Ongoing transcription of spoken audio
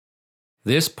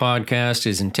This podcast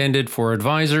is intended for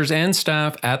advisors and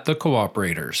staff at the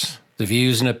cooperators. The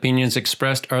views and opinions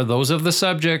expressed are those of the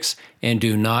subjects and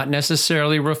do not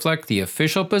necessarily reflect the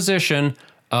official position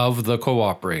of the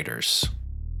cooperators.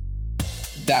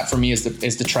 That for me is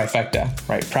the trifecta,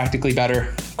 right? Practically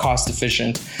better, cost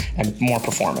efficient, and more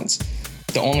performance.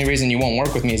 The only reason you won't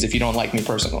work with me is if you don't like me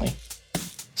personally.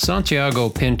 Santiago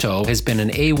Pinto has been an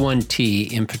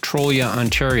A1T in Petrolia,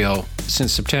 Ontario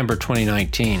since September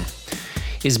 2019.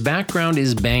 His background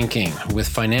is banking, with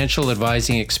financial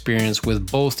advising experience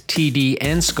with both TD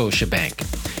and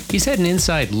Scotiabank. He's had an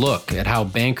inside look at how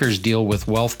bankers deal with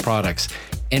wealth products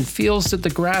and feels that the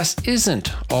grass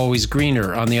isn't always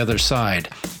greener on the other side,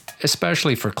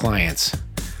 especially for clients.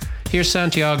 Here's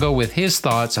Santiago with his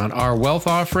thoughts on our wealth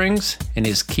offerings and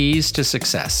his keys to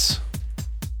success.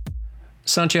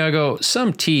 Santiago,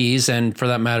 some Ts, and for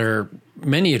that matter,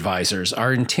 many advisors,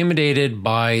 are intimidated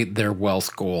by their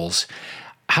wealth goals.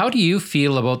 How do you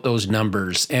feel about those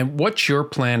numbers, and what's your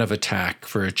plan of attack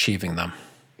for achieving them?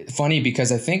 Funny, because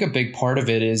I think a big part of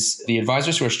it is the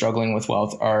advisors who are struggling with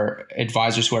wealth are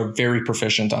advisors who are very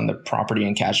proficient on the property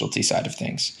and casualty side of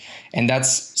things. And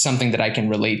that's something that I can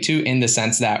relate to in the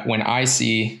sense that when I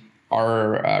see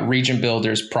our region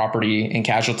builder's property and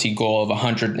casualty goal of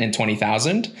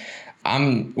 120,000,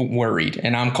 I'm worried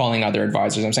and I'm calling other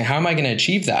advisors. I'm saying, how am I going to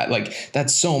achieve that? Like,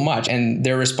 that's so much. And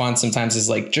their response sometimes is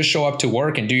like, just show up to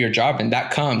work and do your job. And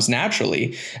that comes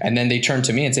naturally. And then they turn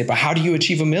to me and say, but how do you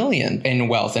achieve $1 million in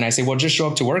wealth? And I say, well, just show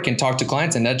up to work and talk to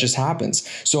clients. And that just happens.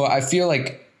 So I feel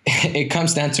like it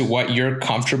comes down to what you're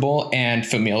comfortable and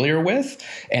familiar with.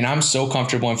 And I'm so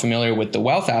comfortable and familiar with the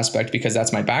wealth aspect because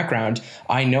that's my background.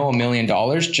 I know $1 million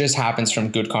just happens from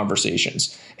good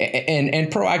conversations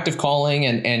and proactive calling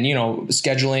and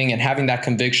scheduling and having that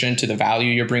conviction to the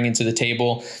value you're bringing to the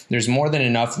table. There's more than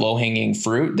enough low hanging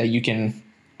fruit that you can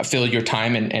fill your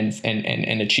time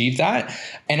and achieve that.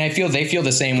 And I feel they feel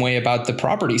the same way about the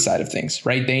property side of things,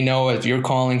 right? They know if you're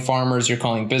calling farmers, you're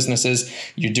calling businesses,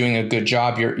 you're doing a good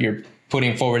job, you're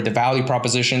putting forward the value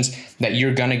propositions that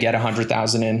you're going to get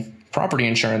 100,000 in property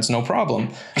insurance, no problem.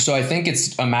 So I think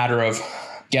it's a matter of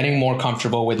getting more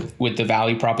comfortable with the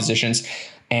value propositions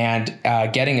and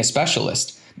getting a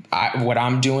specialist. What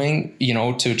I'm doing,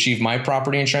 to achieve my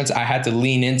property insurance, I had to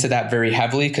lean into that very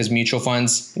heavily because mutual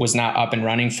funds was not up and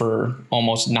running for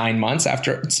almost 9 months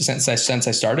since I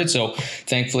started. So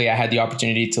thankfully, I had the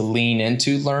opportunity to lean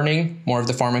into learning more of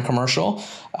the farm and commercial,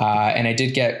 and I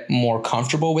did get more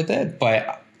comfortable with it.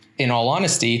 But in all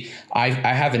honesty, I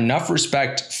have enough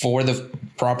respect for the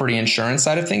property insurance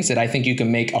side of things that I think you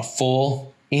can make a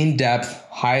full, in-depth,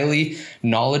 highly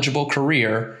knowledgeable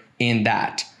career in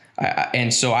that.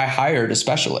 And so I hired a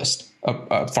specialist,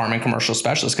 a farm and commercial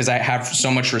specialist, because I have so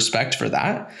much respect for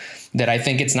that I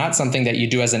think it's not something that you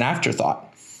do as an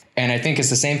afterthought. And I think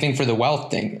it's the same thing for the wealth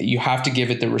thing. You have to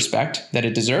give it the respect that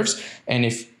it deserves. And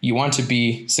if you want to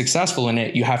be successful in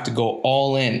it, you have to go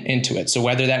all into it. So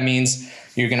whether that means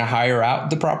you're going to hire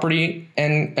out the property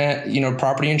and,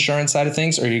 property insurance side of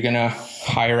things, or you're going to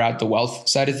hire out the wealth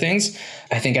side of things,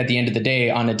 I think at the end of the day,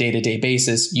 on a day-to-day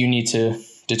basis, you need to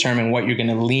determine what you're going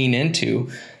to lean into.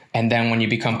 And then when you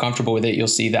become comfortable with it, you'll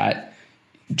see that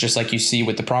just like you see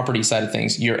with the property side of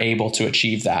things, you're able to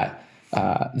achieve that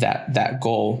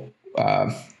goal.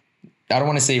 I don't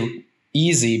want to say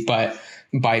easy, but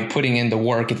by putting in the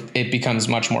work, it becomes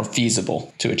much more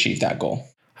feasible to achieve that goal.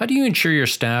 How do you ensure your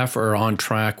staff are on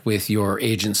track with your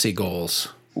agency goals?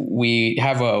 We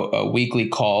have a weekly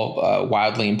call,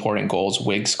 Wildly Important Goals,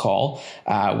 WIGS call,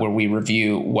 where we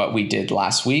review what we did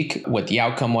last week, what the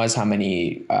outcome was, how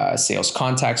many sales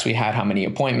contacts we had, how many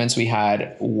appointments we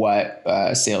had, what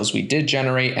sales we did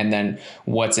generate, and then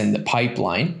what's in the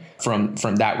pipeline from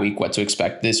that week, what to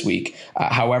expect this week.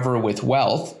 However, with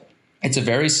wealth, it's a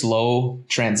very slow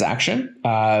transaction.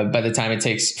 By the time it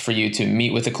takes for you to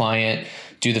meet with the client,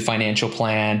 do the financial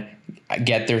plan,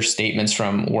 get their statements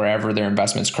from wherever their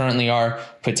investments currently are,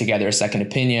 put together a second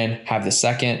opinion, have the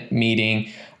second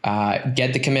meeting,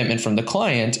 get the commitment from the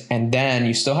client, and then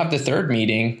you still have the third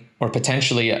meeting or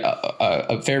potentially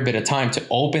a fair bit of time to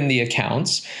open the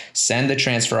accounts, send the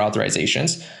transfer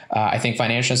authorizations. I think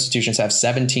financial institutions have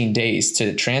 17 days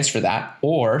to transfer that,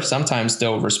 or sometimes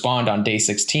they'll respond on day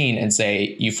 16 and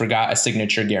say, you forgot a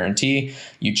signature guarantee,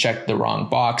 you checked the wrong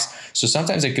box. So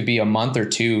sometimes it could be a month or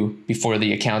two before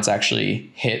the accounts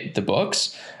actually hit the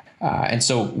books. And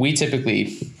so we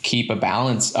typically keep a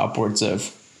balance upwards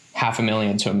of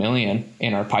 $500,000 to $1 million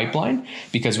in our pipeline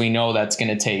because we know that's going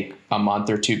to take a month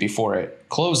or two before it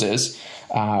closes.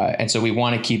 And so we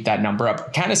want to keep that number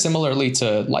up, kind of similarly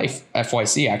to life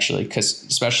FYC, actually, because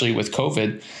especially with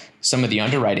COVID, some of the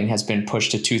underwriting has been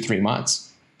pushed to 2-3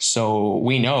 months. So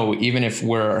we know even if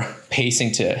we're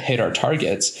pacing to hit our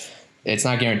targets, it's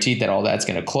not guaranteed that all that's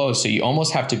going to close. So you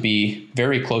almost have to be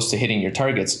very close to hitting your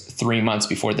targets 3 months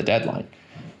before the deadline,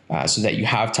 so that you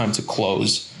have time to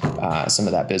close some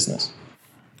of that business.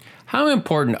 How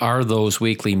important are those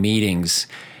weekly meetings?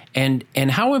 And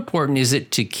how important is it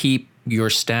to keep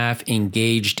your staff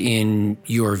engaged in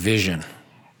your vision?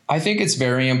 I think it's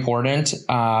very important.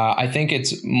 I think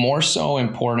it's more so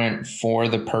important for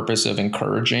the purpose of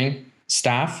encouraging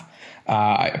staff.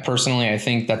 I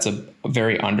think that's a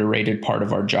very underrated part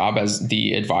of our job as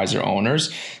the advisor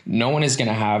owners. No one is going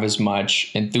to have as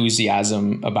much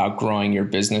enthusiasm about growing your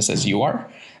business as you are.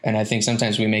 And I think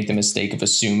sometimes we make the mistake of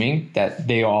assuming that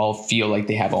they all feel like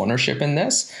they have ownership in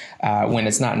this, when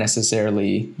it's not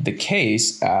necessarily the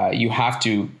case. You have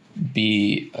to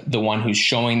be the one who's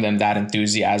showing them that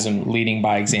enthusiasm, leading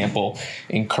by example,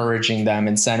 encouraging them,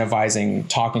 incentivizing,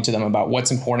 talking to them about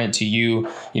what's important to you,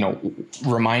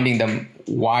 reminding them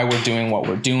why we're doing what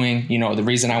we're doing. The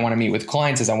reason I want to meet with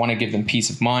clients is I want to give them peace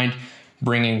of mind,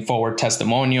 bringing forward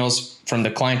testimonials from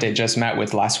the client I just met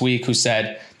with last week who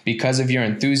said, because of your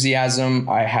enthusiasm,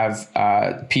 I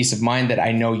have peace of mind that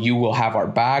I know you will have our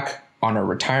back on our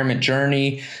retirement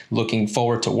journey, looking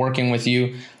forward to working with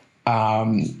you.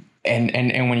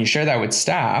 And when you share that with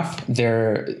staff,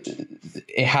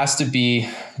 it has to be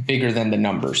bigger than the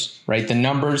numbers, right? The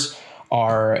numbers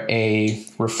are a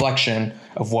reflection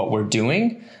of what we're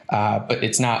doing, but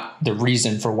it's not the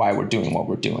reason for why we're doing what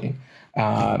we're doing.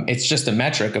 It's just a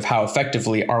metric of how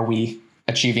effectively are we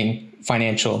achieving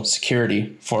financial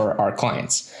security for our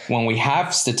clients. When we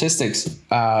have statistics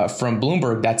from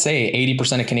Bloomberg that say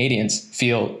 80% of Canadians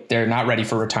feel they're not ready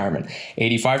for retirement,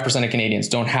 85% of Canadians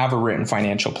don't have a written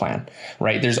financial plan,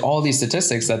 right? There's all these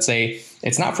statistics that say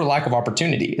it's not for lack of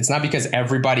opportunity. It's not because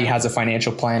everybody has a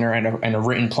financial planner and a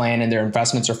written plan and their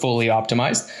investments are fully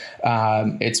optimized.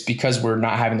 It's because we're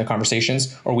not having the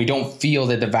conversations, or we don't feel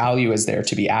that the value is there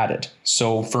to be added.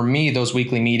 So for me, those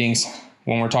weekly meetings,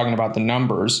 when we're talking about the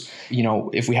numbers,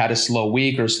 if we had a slow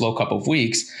week or a slow couple of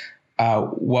weeks,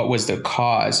 what was the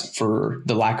cause for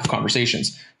the lack of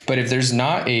conversations? But if there's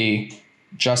not a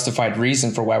justified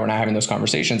reason for why we're not having those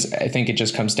conversations, I think it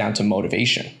just comes down to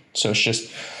motivation. So it's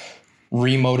just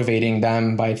remotivating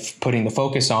them by putting the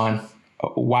focus on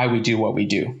why we do what we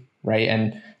do, right?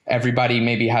 And everybody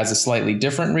maybe has a slightly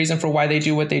different reason for why they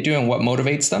do what they do and what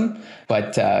motivates them,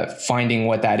 but finding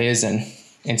what that is and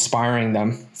inspiring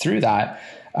them through that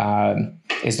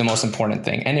is the most important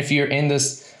thing. And if you're in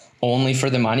this only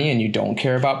for the money and you don't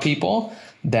care about people,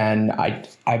 then I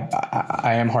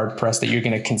am hard pressed that you're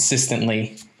going to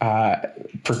consistently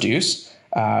produce,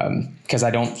 because I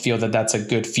don't feel that that's a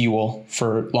good fuel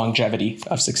for longevity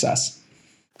of success.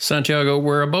 Santiago,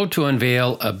 we're about to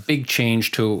unveil a big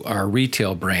change to our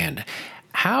retail brand.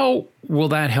 How will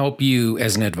that help you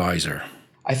as an advisor?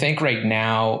 I think right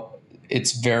now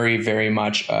it's very, very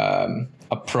much a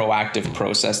proactive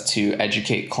process to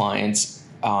educate clients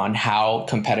on how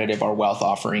competitive our wealth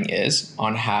offering is,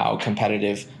 on how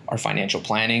competitive our financial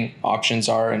planning options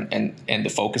are, and the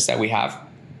focus that we have.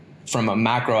 From a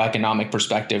macroeconomic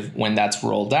perspective, when that's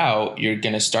rolled out, you're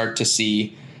going to start to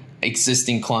see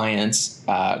existing clients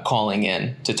calling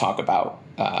in to talk about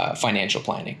financial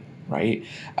planning, right?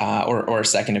 Or a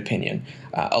second opinion.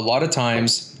 A lot of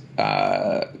times,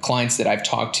 clients that I've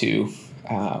talked to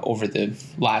over the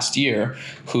last year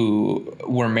who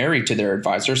were married to their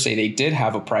advisor say they did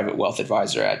have a private wealth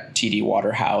advisor at TD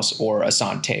Waterhouse or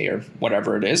Asante or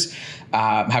whatever it is,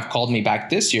 have called me back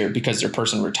this year because their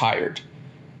person retired.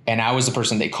 And I was the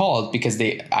person they called because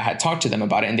I had talked to them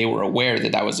about it and they were aware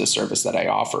that that was a service that I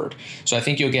offered. So I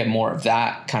think you'll get more of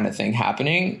that kind of thing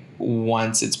happening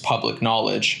once it's public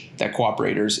knowledge that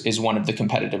Cooperators is one of the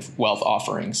competitive wealth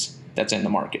offerings that's in the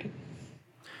market.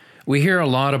 We hear a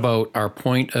lot about our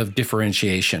point of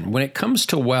differentiation. When it comes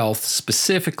to wealth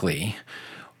specifically,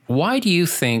 why do you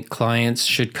think clients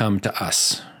should come to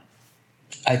us?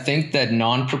 I think that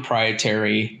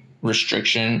non-proprietary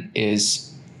restriction is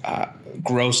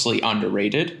grossly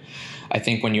underrated. I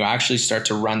think when you actually start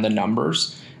to run the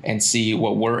numbers and see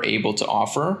what we're able to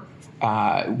offer,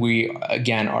 we,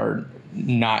 again, are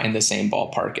not in the same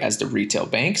ballpark as the retail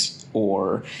banks,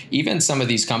 or even some of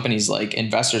these companies like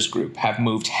Investors Group have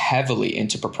moved heavily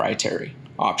into proprietary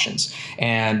options.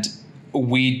 And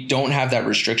we don't have that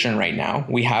restriction right now.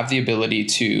 We have the ability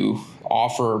to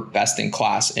offer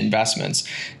best-in-class investments.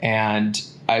 And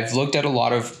I've looked at a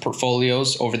lot of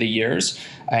portfolios over the years,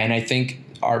 and I think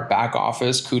our back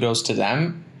office, kudos to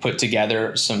them, put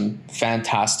together some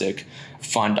fantastic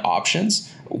fund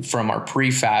options from our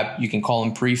prefab, you can call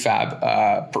them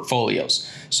prefab portfolios.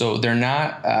 So they're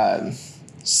not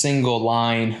single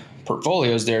line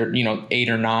portfolios. They're, 8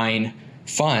 or 9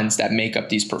 funds that make up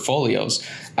these portfolios.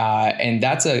 And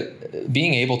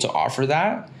being able to offer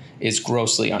that is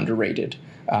grossly underrated.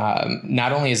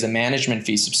 Not only is the management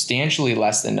fee substantially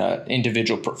less than an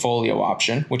individual portfolio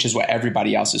option, which is what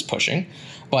everybody else is pushing,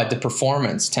 but the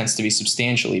performance tends to be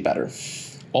substantially better.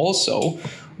 Also,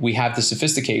 we have the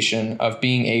sophistication of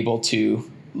being able to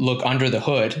look under the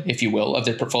hood, if you will, of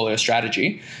the portfolio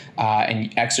strategy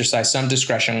and exercise some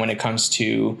discretion when it comes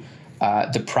to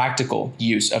the practical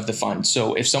use of the fund.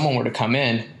 So if someone were to come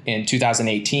in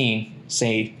 2018,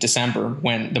 say December,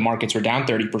 when the markets were down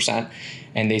 30%,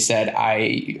 and they said,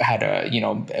 I had a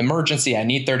emergency, I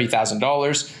need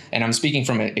 $30,000, and I'm speaking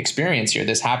from experience here.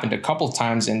 This happened a couple of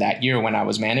times in that year when I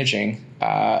was managing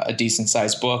a decent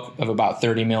sized book of about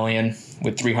 30 million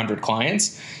with 300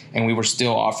 clients, and we were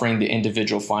still offering the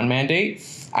individual fund mandate.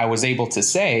 I was able to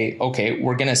say, okay,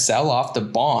 we're going to sell off the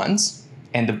bonds,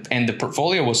 and the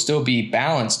portfolio will still be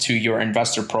balanced to your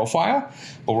investor profile,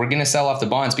 but we're going to sell off the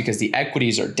bonds because the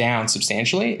equities are down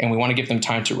substantially, and we want to give them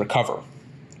time to recover.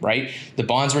 Right? The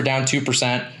bonds were down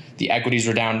 2%. The equities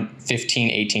were down 15,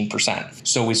 18%.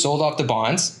 So we sold off the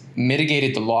bonds,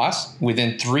 mitigated the loss.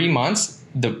 Within 3 months,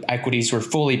 the equities were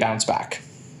fully bounced back,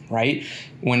 right?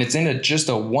 When it's in just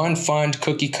a one fund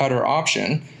cookie cutter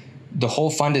option, the whole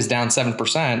fund is down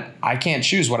 7%. I can't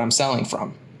choose what I'm selling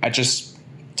from. I just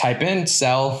type in,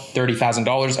 sell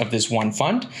 $30,000 of this one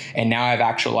fund. And now I've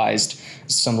actualized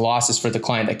some losses for the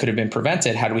client that could have been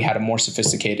prevented had we had a more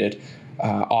sophisticated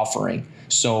offering.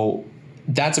 So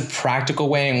that's a practical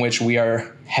way in which we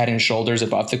are head and shoulders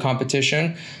above the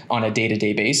competition on a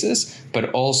day-to-day basis, but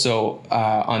also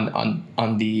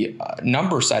on the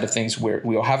number side of things, where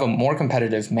we'll have a more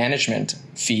competitive management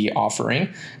fee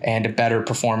offering and a better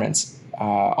performance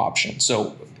option.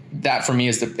 So that for me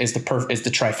is the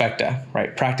trifecta,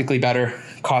 right? Practically better,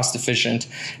 cost efficient,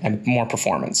 and more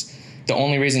performance. The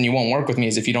only reason you won't work with me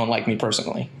is if you don't like me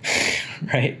personally,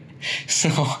 right? So,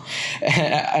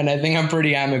 and I think I'm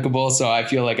pretty amicable, so I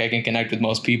feel like I can connect with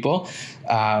most people.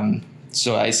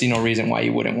 So I see no reason why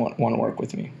you wouldn't want to work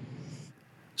with me.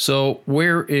 So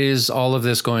where is all of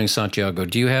this going, Santiago?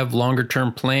 Do you have longer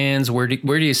term plans? Where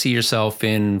do you see yourself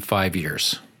in 5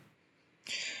 years?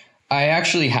 I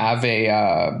actually have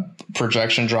a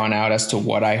projection drawn out as to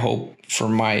what I hope for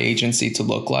my agency to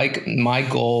look like. My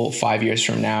goal 5 years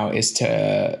from now is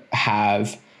to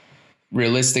have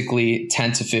realistically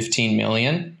 10 to 15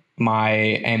 million.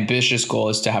 My ambitious goal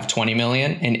is to have 20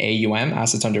 million in AUM,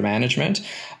 assets under management.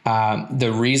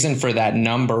 The reason for that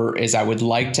number is I would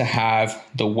like to have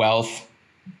the wealth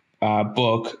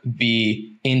book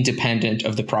be independent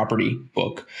of the property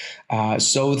book,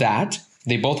 so that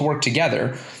they both work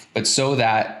together, but so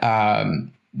that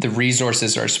the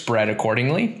resources are spread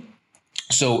accordingly.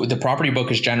 So the property book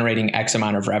is generating X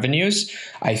amount of revenues.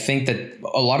 I think that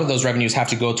a lot of those revenues have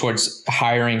to go towards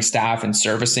hiring staff and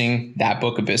servicing that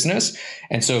book of business.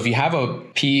 And so if you have a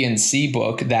P&C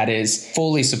book that is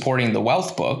fully supporting the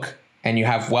wealth book, and you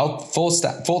have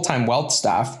full-time wealth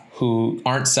staff who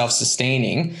aren't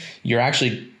self-sustaining, you're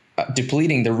actually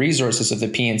depleting the resources of the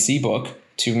P&C book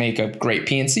to make a great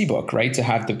P&C book, right? To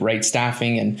have the right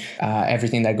staffing and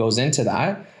everything that goes into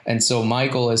that. And so my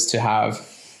goal is to have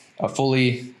a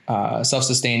fully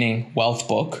self-sustaining wealth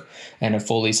book and a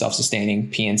fully self-sustaining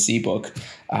P&C book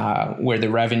where the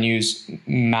revenues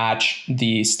match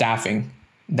the staffing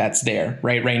that's there,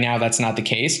 right? Right now, that's not the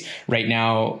case. Right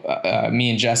now,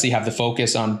 me and Jesse have the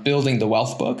focus on building the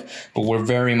wealth book, but we're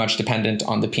very much dependent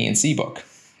on the P&C book.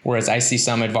 Whereas I see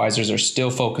some advisors are still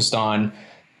focused on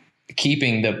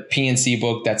keeping the P&C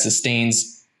book that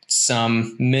sustains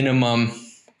some minimum,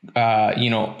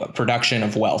 production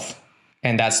of wealth.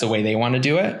 And that's the way they want to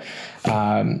do it.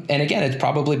 And again, it's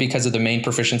probably because of the main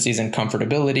proficiencies and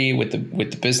comfortability with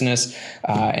the business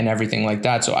and everything like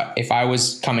that. So if I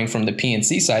was coming from the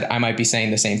P&C side, I might be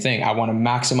saying the same thing. I want to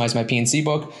maximize my P&C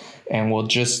book, and we'll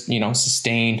just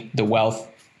sustain the wealth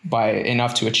by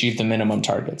enough to achieve the minimum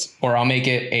targets. Or I'll make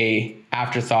it a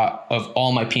afterthought of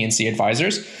all my P&C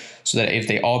advisors, so that if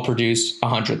they all produce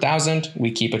 100,000,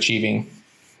 we keep achieving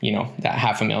that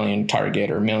 $500,000 target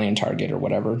or $1 million target or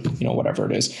whatever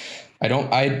it is.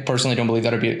 I personally don't believe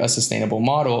that would be a sustainable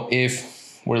model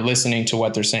if we're listening to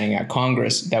what they're saying at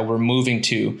Congress, that we're moving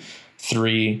to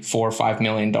 $3, $4, $5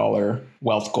 million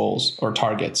wealth goals or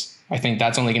targets. I think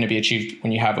that's only going to be achieved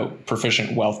when you have a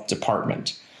proficient wealth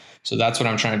department. So that's what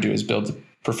I'm trying to do, is build a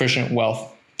proficient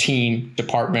wealth team,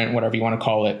 department, whatever you want to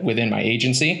call it, within my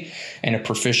agency, and a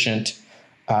proficient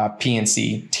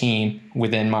P&C team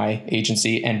within my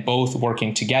agency, and both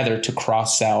working together to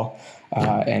cross-sell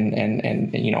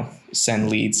and send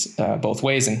leads both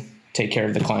ways and take care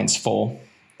of the client's full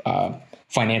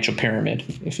financial pyramid,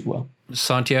 if you will.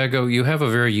 Santiago, you have a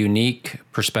very unique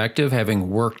perspective, having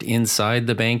worked inside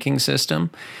the banking system.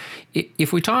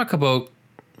 If we talk about,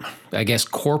 I guess,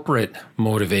 corporate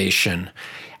motivation,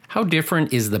 how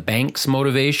different is the bank's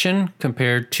motivation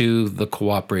compared to the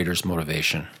cooperator's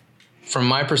motivation? From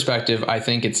my perspective, I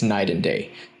think it's night and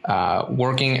day.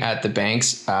 Working at the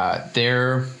banks,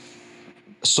 their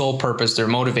sole purpose, their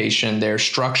motivation, their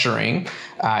structuring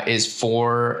is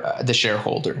for the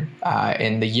shareholder.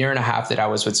 In the year and a half that I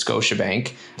was with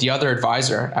Scotiabank, the other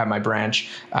advisor at my branch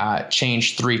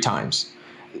changed 3 times.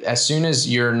 As soon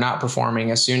as you're not performing,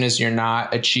 as soon as you're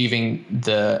not achieving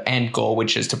the end goal,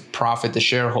 which is to profit the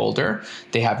shareholder,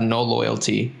 they have no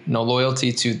loyalty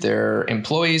to their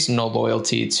employees, no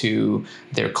loyalty to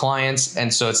their clients.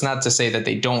 And so it's not to say that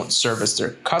they don't service their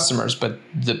customers, but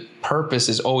the purpose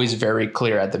is always very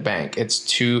clear at the bank. It's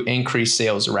to increase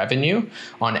sales revenue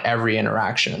on every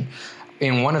interaction.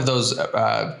 In one of those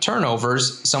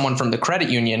turnovers, someone from the credit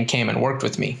union came and worked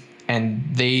with me, and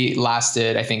they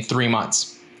lasted, I think, 3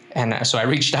 months. And so I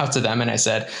reached out to them and I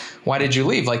said, why did you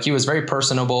leave? Like, he was very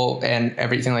personable and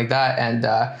everything like that. And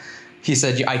he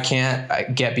said, I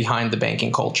can't get behind the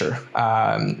banking culture.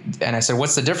 And I said,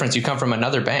 what's the difference? You come from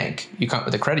another bank. You come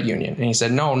with a credit union. And he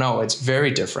said, no, it's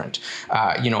very different.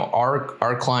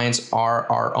 Our clients are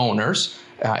our owners.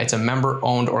 It's a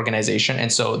member-owned organization,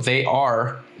 and so they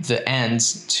are the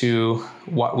ends to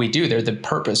what we do. They're the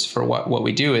purpose for what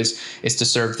we do is to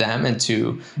serve them and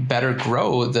to better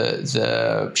grow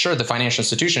the financial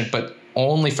institution, but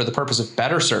only for the purpose of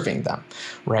better serving them,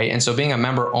 right? And so being a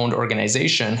member-owned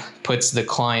organization puts the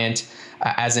client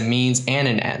as a means and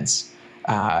an ends.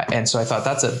 And so I thought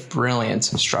that's a brilliant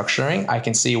structuring. I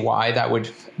can see why that would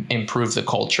improve the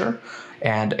culture.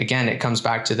 And again, it comes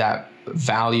back to that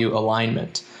value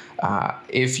alignment.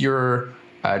 If you're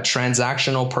a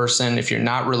transactional person, if you're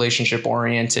not relationship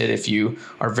oriented, if you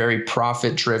are very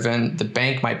profit driven, the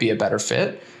bank might be a better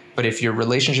fit. But if you're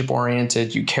relationship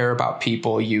oriented, you care about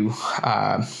people, you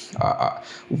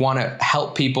want to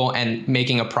help people, and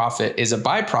making a profit is a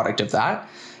byproduct of that,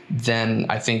 then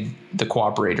I think the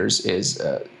cooperators is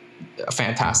a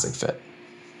fantastic fit.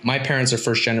 My parents are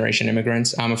first-generation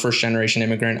immigrants. I'm a first-generation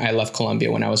immigrant. I left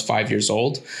Colombia when I was 5 years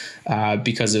old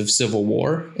because of civil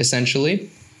war, essentially.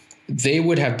 They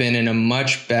would have been in a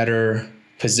much better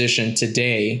position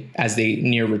today as they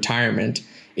near retirement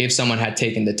if someone had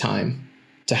taken the time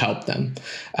to help them.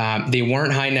 They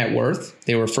weren't high net worth.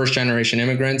 They were first-generation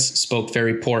immigrants, spoke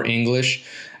very poor English,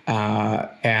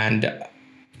 and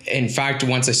in fact,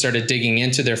 once I started digging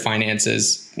into their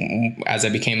finances, as I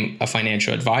became a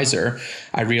financial advisor,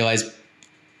 I realized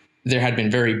there had been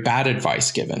very bad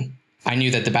advice given. I knew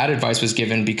that the bad advice was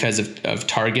given because of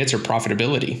targets or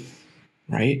profitability,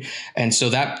 right? And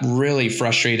so that really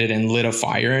frustrated and lit a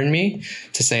fire in me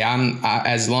to say,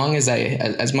 as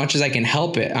much as I can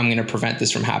help it, I'm going to prevent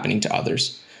this from happening to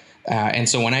others. And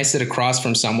so when I sit across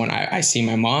from someone, I see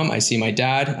my mom, I see my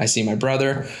dad, I see my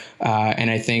brother,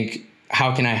 and I think,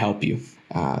 how can I help you?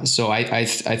 So I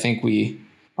think we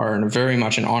are in very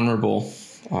much an honorable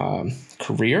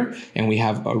career, and we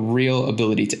have a real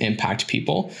ability to impact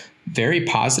people very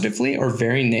positively or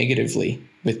very negatively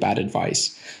with bad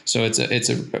advice. So it's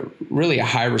really a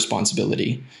high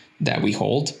responsibility that we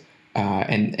hold,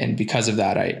 and because of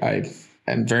that, I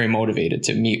am very motivated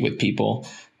to meet with people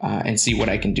and see what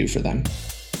I can do for them.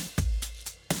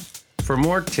 For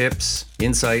more tips,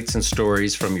 insights, and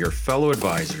stories from your fellow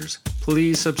advisors,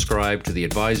 please subscribe to the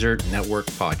Advisor Network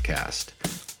podcast.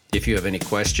 If you have any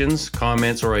questions,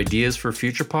 comments, or ideas for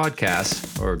future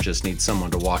podcasts, or just need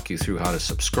someone to walk you through how to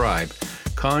subscribe,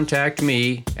 contact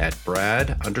me at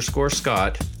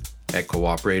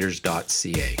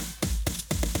brad_scott@cooperators.ca.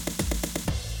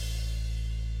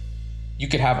 You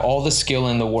could have all the skill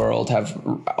in the world, have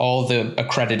all the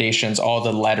accreditations, all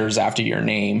the letters after your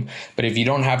name. But if you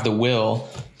don't have the will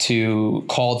to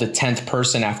call the 10th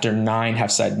person after 9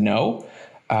 have said no,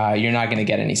 you're not going to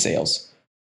get any sales.